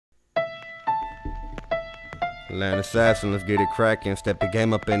Land Assassin, let's get it cracking. Step the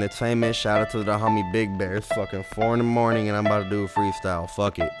game up entertainment. Shout out to the homie Big Bear. It's fucking 4 in the morning and I'm about to do a freestyle.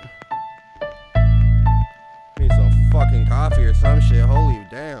 Fuck it. Need some fucking coffee or some shit. Holy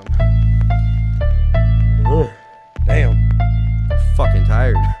damn. Damn. Fucking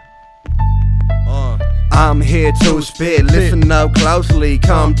tired. I'm here to spit, listen up closely,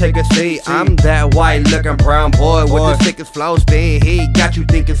 come take a seat. I'm that white looking brown boy with the sickest flow, spin heat, got you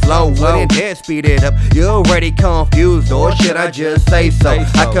thinking slow, wouldn't dare speed it up. You already confused, or should I just say so?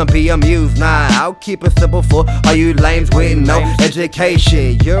 I can be amused, nah, I'll keep it simple for all you lames with no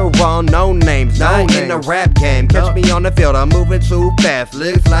education. You're all no names, not in the rap game. Catch me on the field, I'm moving too fast,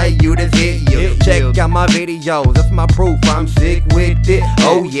 looks like you just hit you. Check out my videos, that's my proof, I'm sick with it.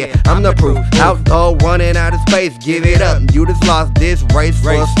 Oh yeah, I'm the proof, outdoor running out of space, give it up. You just lost this race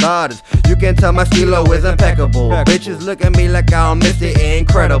for starters. You can tell my stilo is impeccable. Bitches look at me like I'm Mr.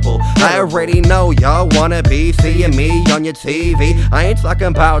 Incredible. I already know y'all wanna be seeing me on your TV. I ain't talking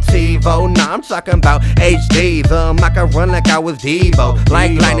about TiVo, nah, I'm talking about HDs. I can run like I was Devo.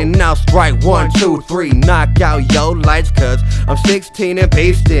 Like lightning, now strike 1, 2, 3, knock out your lights, cause I'm 16 and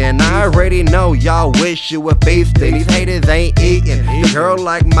beastin'. I already know y'all wish you were feasting. These haters ain't eating. The girl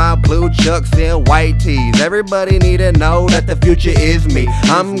like my blue chucks and white tees. Everybody need to know that the future is me.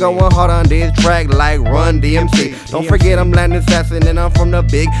 I'm going hard on this track like Run DMC. Don't forget I'm Land Assassin and I'm from the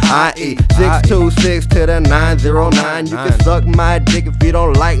big IE. 626 to the 909. You can suck my dick if you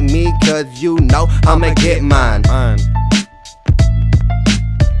don't like me, cause you know I'ma get mine.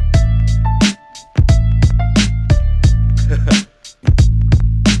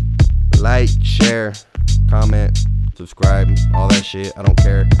 Like, share, comment, subscribe, all that shit. I don't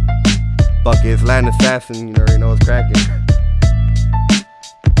care. Fuck it, it's Land Assassin, you already know it's cracking.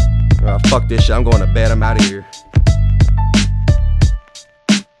 Fuck this shit, I'm going to bed, I'm out of here.